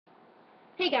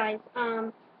Hey guys,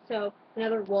 so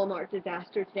another Walmart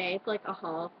disaster today. It's like a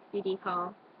haul, beauty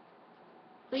haul.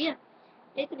 So yeah,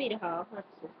 it's a beauty haul. Let's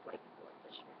just like flip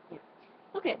this shit.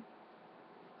 Yeah. Okay.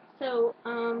 So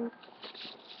I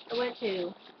went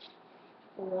to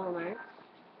Walmart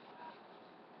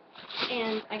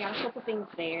and I got a couple things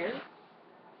there.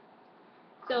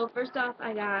 So first off,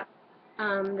 I got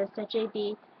the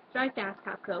SteChaB Dry Fast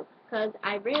Top Coat because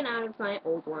I ran out of my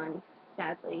old one.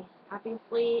 Sadly,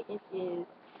 obviously it is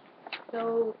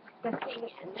so disgusting,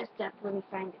 and this step, let me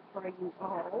find it for you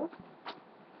all.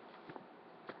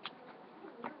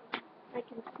 I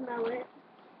can smell it.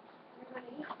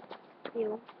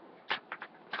 Ew.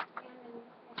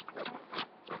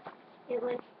 It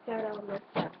like got all messed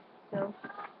up. So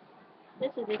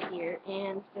this is it here,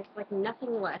 and there's like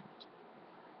nothing left.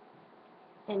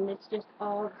 And it's just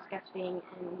all disgusting,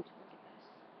 and look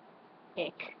at this.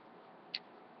 Ick.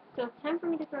 So it's time for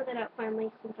me to throw that out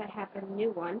finally, since I have a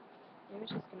new one. I was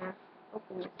just gonna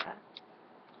open this up.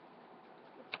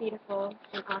 It's beautiful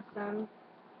and awesome.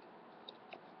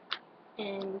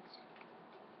 And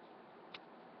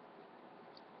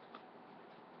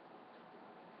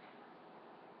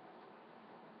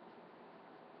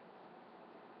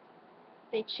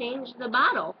they changed the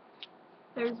bottle.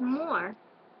 There's more.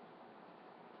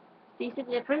 See the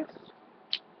difference?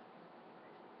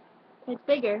 It's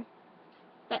bigger.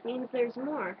 That means there's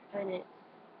more in it.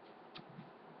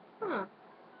 Huh.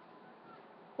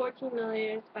 14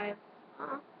 milliliters by,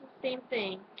 same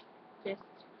thing. Just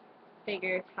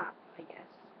bigger top, I guess.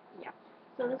 Yeah.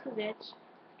 So this is it.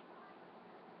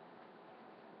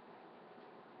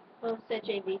 Oh,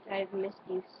 SteChaB, I've missed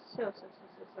you so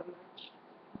much.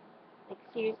 Like,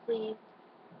 seriously.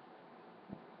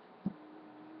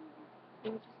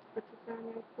 Let me just put this on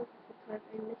real quick because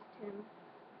I missed him.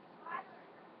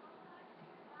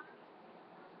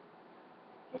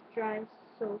 It dries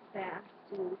so fast,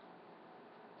 dude.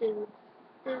 Dude.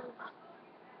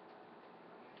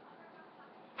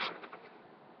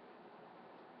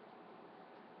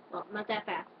 Well, not that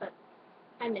fast, but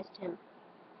I missed him.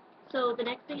 So the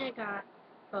next thing I got,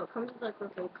 oh, it comes with like a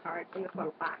little card in the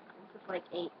little box. This is like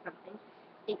 8 something,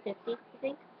 8.50 I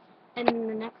think. And then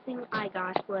the next thing I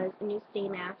got was a new Stay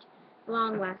Matte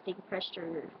long-lasting pressed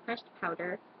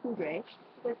powder Poudre.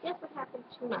 Because guess what happened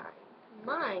to mine?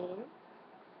 Mine.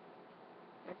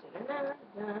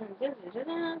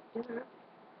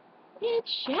 It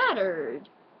shattered.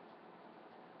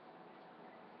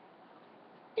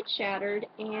 It shattered,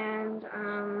 and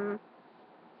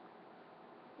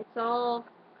it's all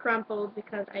crumpled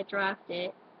because I dropped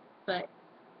it, but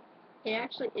it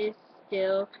actually is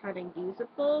still kind of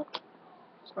usable,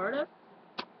 sort of.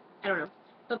 I don't know.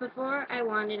 But before I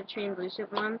wanted a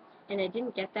translucent one, and I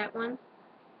didn't get that one.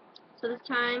 So this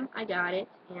time I got it,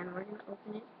 and we're going to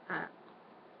open it up,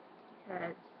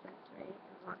 because that's right,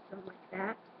 I want something like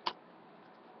that.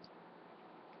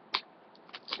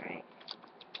 Alright,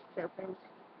 it's opened.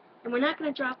 And we're not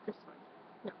going to drop this one.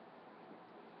 No.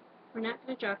 We're not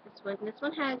going to drop this one. This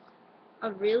one has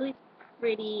a really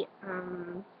pretty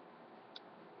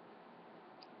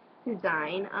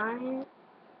design on it,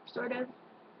 sort of.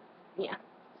 Yeah,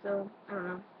 so, I don't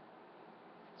know.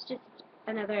 It's just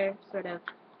another sort of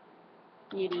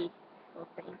beauty little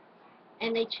thing.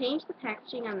 And they changed the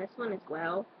packaging on this one as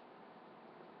well,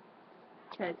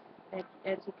 because as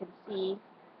you can see,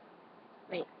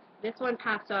 wait, this one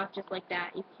pops off just like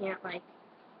that. You can't like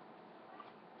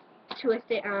twist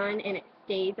it on and it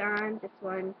stays on. This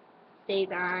one stays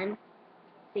on.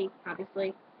 See,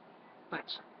 obviously,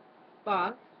 watch.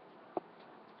 Bob.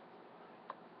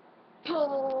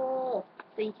 Pull!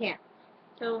 So you can't.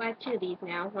 So I have 2 of these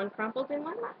now. One crumpled and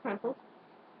one not crumpled.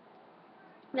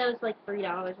 That was like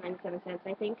 $3.97,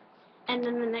 I think. And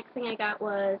then the next thing I got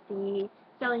was the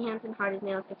Sally Hansen Hard as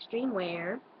Nails Extreme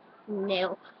Wear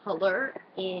nail color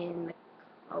in the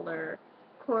color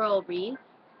Coral Reef.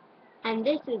 And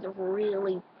this is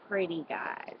really pretty,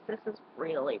 guys. This is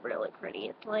really pretty.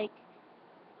 It's like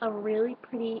a really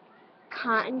pretty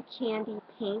cotton candy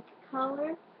pink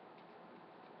color.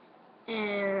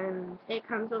 And it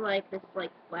comes with like this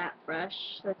like flat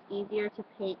brush that's easier to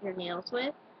paint your nails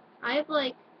with. I have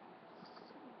like,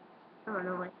 I don't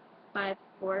know, like 5,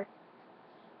 4,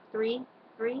 3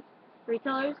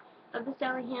 colors of the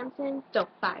Sally Hansen. So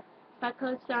 5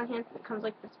 colors of Sally Hansen. It comes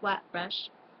like this flat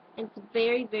brush, and it's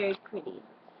very pretty. Let's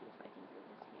see if I can do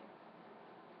this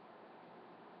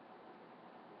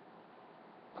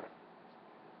here.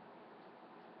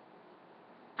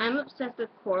 I'm obsessed with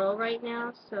coral right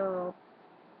now, so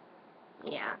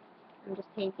yeah, I'm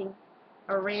just painting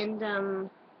a random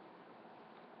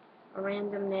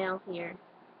nail here.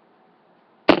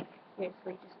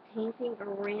 seriously, just painting a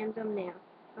random nail.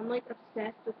 I'm like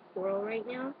obsessed with coral right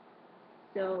now,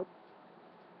 so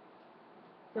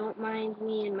don't mind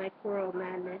me and my coral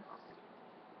madness.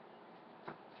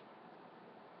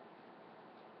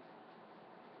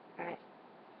 Alright,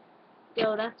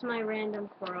 so that's my random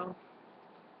coral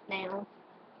nail.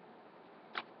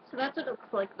 So that's what it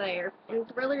looks like there. And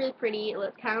it's really, really pretty. It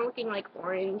looks kind of looking like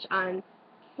orange on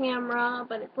camera,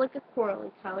 but it's like a corally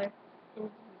color. And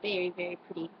it's very, very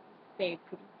pretty. Very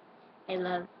pretty. I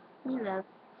love.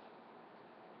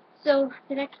 So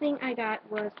the next thing I got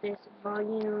was this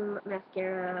volume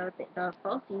mascara, the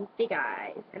Falsies Big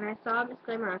Eyes. And I saw Miss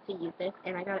Glamourante use this,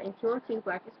 and I got it in 202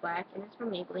 Black is Black, and it's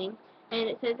from Maybelline. And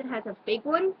it says it has a big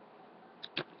one,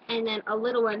 and then a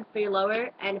little one for your lower,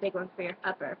 and a big one for your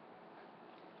upper,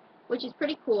 which is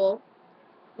pretty cool.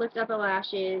 Lift upper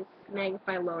lashes,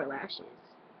 magnify lower lashes.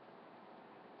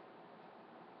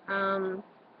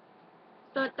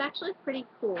 So it's actually pretty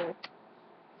cool.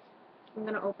 I'm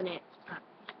gonna open it up.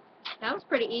 That was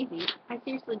pretty easy. I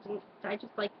seriously didn't, I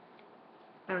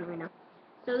don't even know.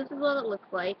 So this is what it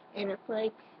looks like, and it's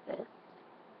like this.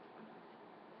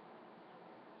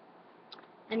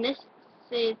 And this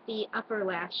is the upper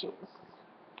lashes.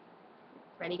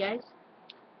 Ready, guys?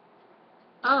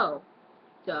 Oh,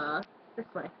 duh. This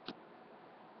way.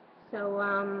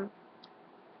 So,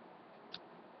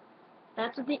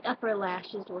 that's what the upper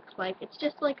lashes looks like. It's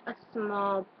just like a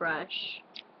small brush.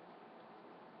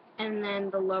 And then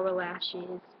the lower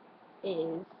lashes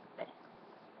is this.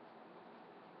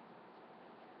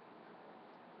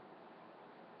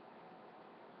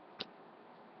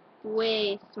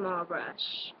 Way small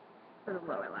brush for the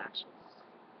lower lashes.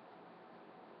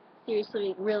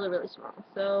 Seriously, really, really small.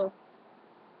 So,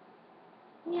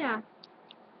 yeah.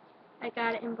 I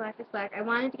got it in Black is Black. I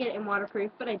wanted to get it in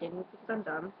waterproof, but I didn't because I'm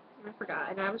dumb. And I forgot.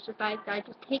 And I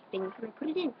just take things and I put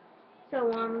it in.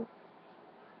 So,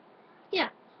 yeah.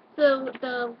 So,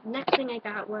 the next thing I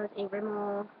got was a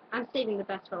Rimmel, I'm saving the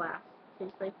best for last,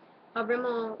 seriously. A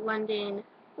Rimmel London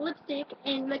lipstick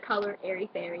in the color Airy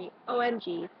Fairy.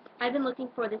 OMG. I've been looking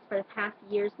for this for the past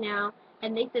years now,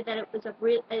 and they said that it was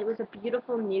a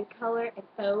beautiful new color, and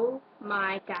oh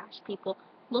my gosh, people,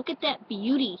 look at that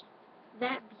beauty.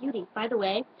 That beauty. By the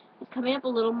way, it's coming up a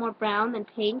little more brown than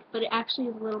pink, but it actually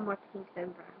is a little more pink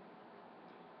than brown.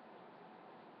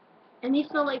 And these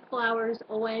smell like flowers.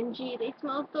 OMG, they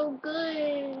smell so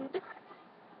good.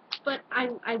 But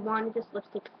I wanted this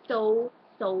lipstick so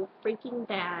freaking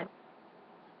bad.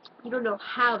 You don't know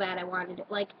how bad I wanted it.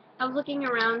 Like, I was looking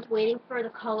around waiting for the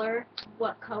color,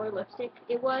 what color lipstick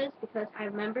it was, because I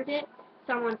remembered it.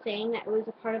 Someone saying that it was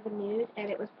a part of a nude and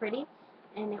it was pretty,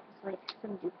 and it was like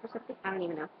some dupe or something. I don't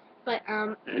even know. But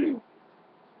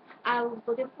I was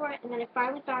looking for it, and then I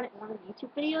finally found it in one of the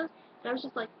YouTube videos, and I was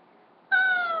just like,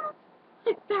 ah,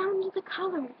 I found the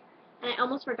color. And I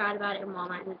almost forgot about it in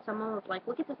Walmart, and then someone was like,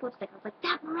 look at this lipstick. I was like,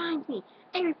 that reminds me.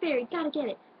 Airy Fairy, gotta get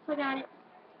it. So I got it.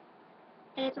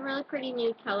 And it's a really pretty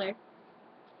nude color.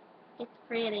 It's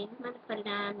pretty. I'm gonna put it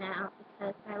on now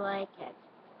because I like it.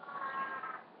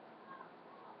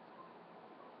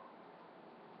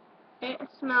 It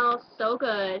smells so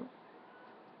good.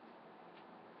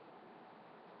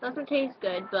 Doesn't taste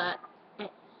good, but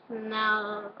it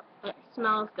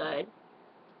smells good.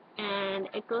 And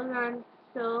it goes on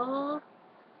so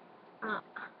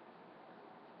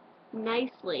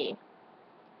nicely.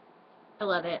 I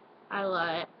love it. I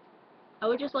love it. I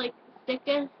would just like stick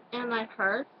it in my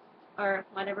purse or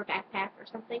whatever, backpack or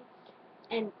something,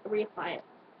 and reapply it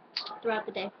throughout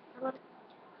the day. I love it.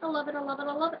 I love it. I love it.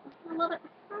 I love it. I love it.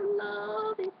 I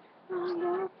love it. I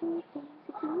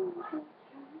love it.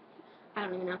 I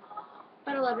don't even know,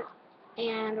 but I love it.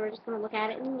 And we're just gonna look at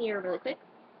it in the mirror really quick.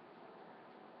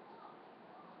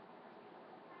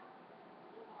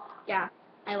 Yeah,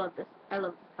 I love this. I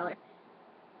love this color.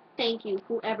 Thank you,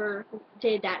 whoever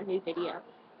did that new video.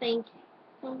 Thank you.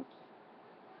 Thank you.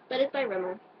 But it's by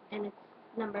Rimmel, and it's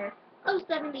number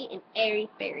 070 in Airy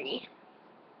Fairy.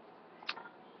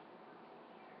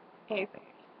 Airy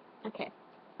Fairy. Okay,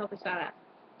 hope you saw that,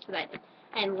 because I did.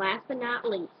 And last but not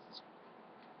least,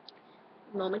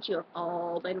 the moment you have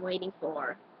all been waiting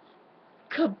for.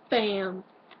 Kabam!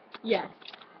 Yes,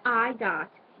 I got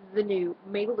the new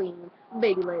Maybelline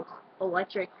Baby Lips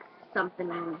Electric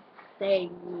something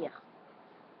thing.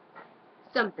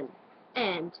 Something.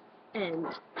 And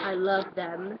I love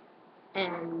them.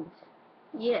 And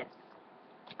yes,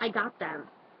 I got them.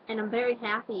 And I'm very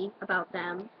happy about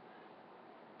them.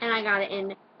 And I got it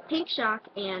in Pink Shock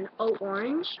and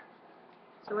Orange.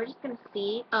 So we're just gonna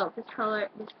see. Oh, this color,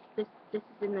 this is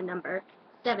in the number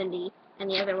 70, and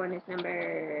the other one is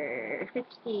number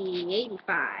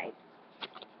 5085.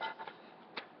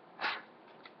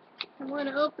 I want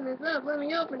to open this up. Let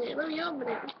me open it. Let me open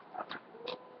it.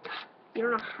 You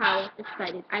don't know how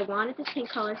excited. I wanted this pink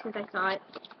color since I saw it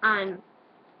on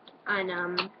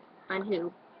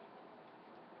who?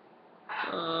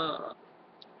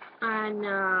 On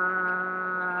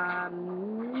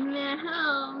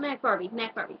Mac Barbie.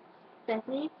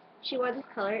 Bethany, she wore this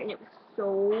color and it was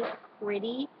so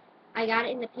pretty. I got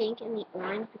it in the pink and the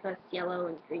orange because yellow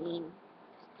and green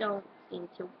don't seem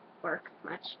to work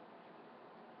much.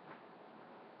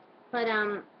 But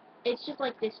it's just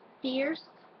like this fierce.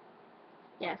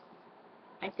 Yes,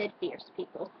 I said fierce,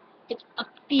 people. It's a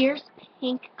fierce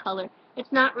pink color.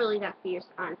 It's not really that fierce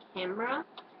on camera,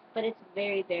 but it's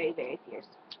very, very, very fierce.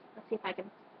 Let's see if I can.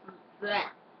 Bleh.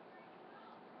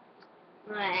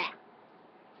 Bleh.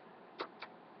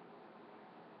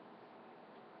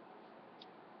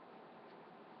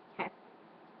 Okay.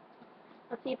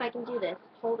 Let's see if I can do this.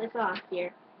 Pull this off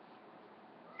here.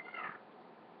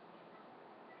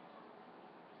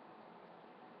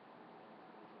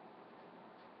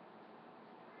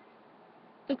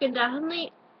 You can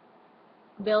definitely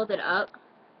build it up.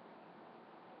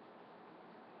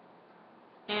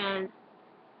 And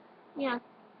yeah,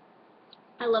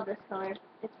 I love this color.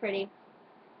 It's pretty.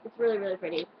 It's really, really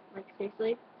pretty. Like,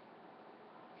 seriously.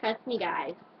 Trust me,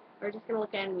 guys. We're just gonna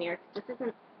look at it in the mirror. This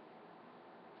isn't.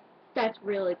 That's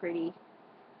really pretty.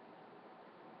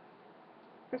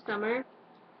 For summer,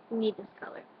 you need this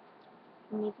color.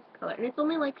 You need this color. And it's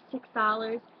only like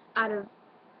 $6 out of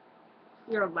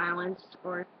your allowance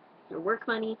or your work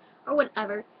money or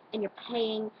whatever, and you're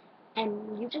paying,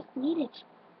 and you just need it.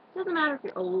 It doesn't matter if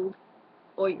you're old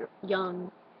or you're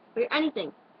young or you're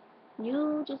anything.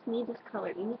 You just need this color.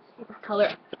 You need to see this color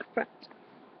up front.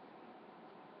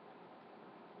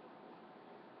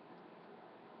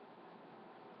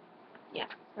 Yeah,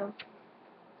 so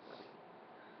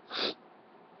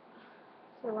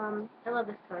I love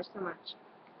this color so much.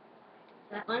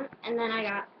 That one, and then I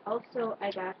got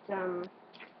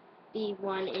the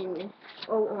one in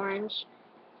orange.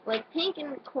 Like, pink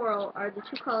and coral are the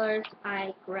two colors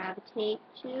I gravitate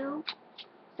to,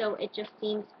 so it just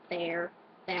seems fair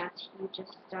that you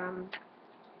just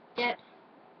get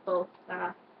both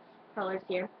colors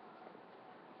here.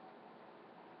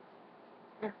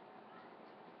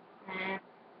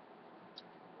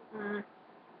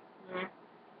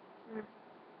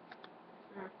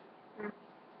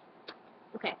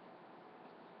 Okay,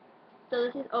 so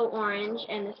this is orange,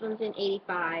 and this one's in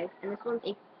 85, and this one's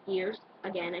a fierce,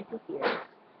 again, I say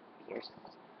fierce.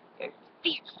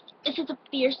 This is a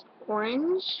fierce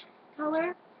orange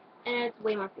color, and it's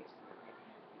way more fierce.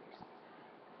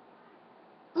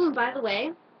 By the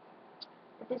way,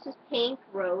 if this is pink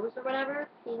rose or whatever,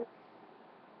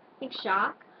 pink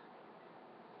shock,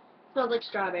 smells like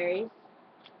strawberries,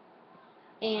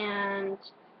 and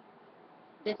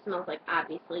this smells like,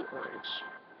 obviously,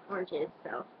 oranges,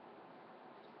 so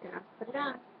just gonna put it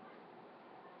on.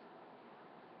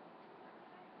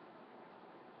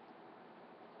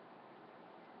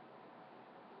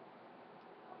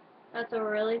 That's a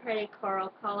really pretty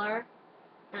coral color.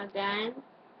 Again,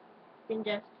 you can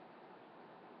just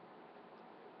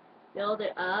build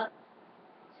it up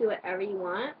to whatever you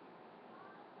want.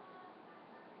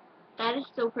 That is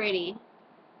so pretty.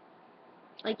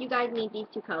 Like, you guys need these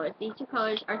two colors. These two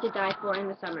colors are to die for in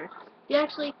the summer. You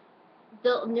actually,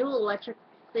 the new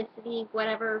electricity,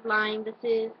 whatever line this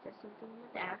is, there's something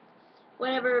with that.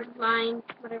 Whatever line,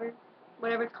 whatever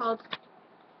it's called.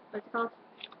 What's it called?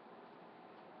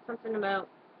 Something about,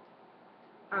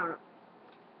 I don't know.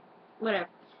 Whatever.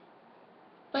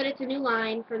 But it's a new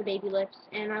line for the baby lips,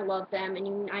 and I love them,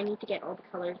 and I need to get all the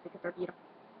colors because they're beautiful.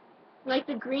 Like,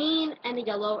 the green and the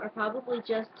yellow are probably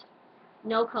just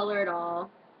no color at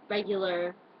all,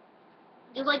 regular,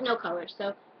 just like no color,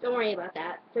 so don't worry about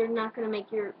that. They're not going to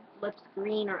make your lips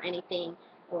green or anything,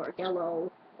 or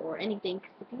yellow, or anything,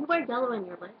 because if you wear yellow in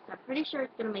your lips, I'm pretty sure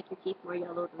it's going to make your teeth more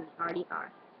yellow than they already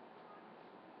are.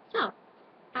 So,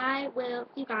 I will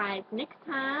see you guys next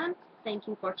time. Thank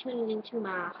you for tuning into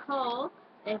my haul.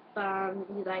 If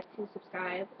you'd like to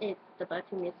subscribe, the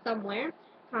button is somewhere.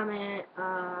 Comment,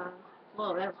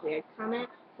 whoa, that was weird. Comment,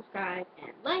 subscribe,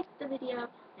 and like the video.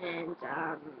 And,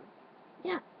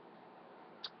 yeah.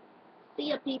 See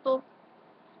ya, people.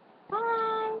 Bye.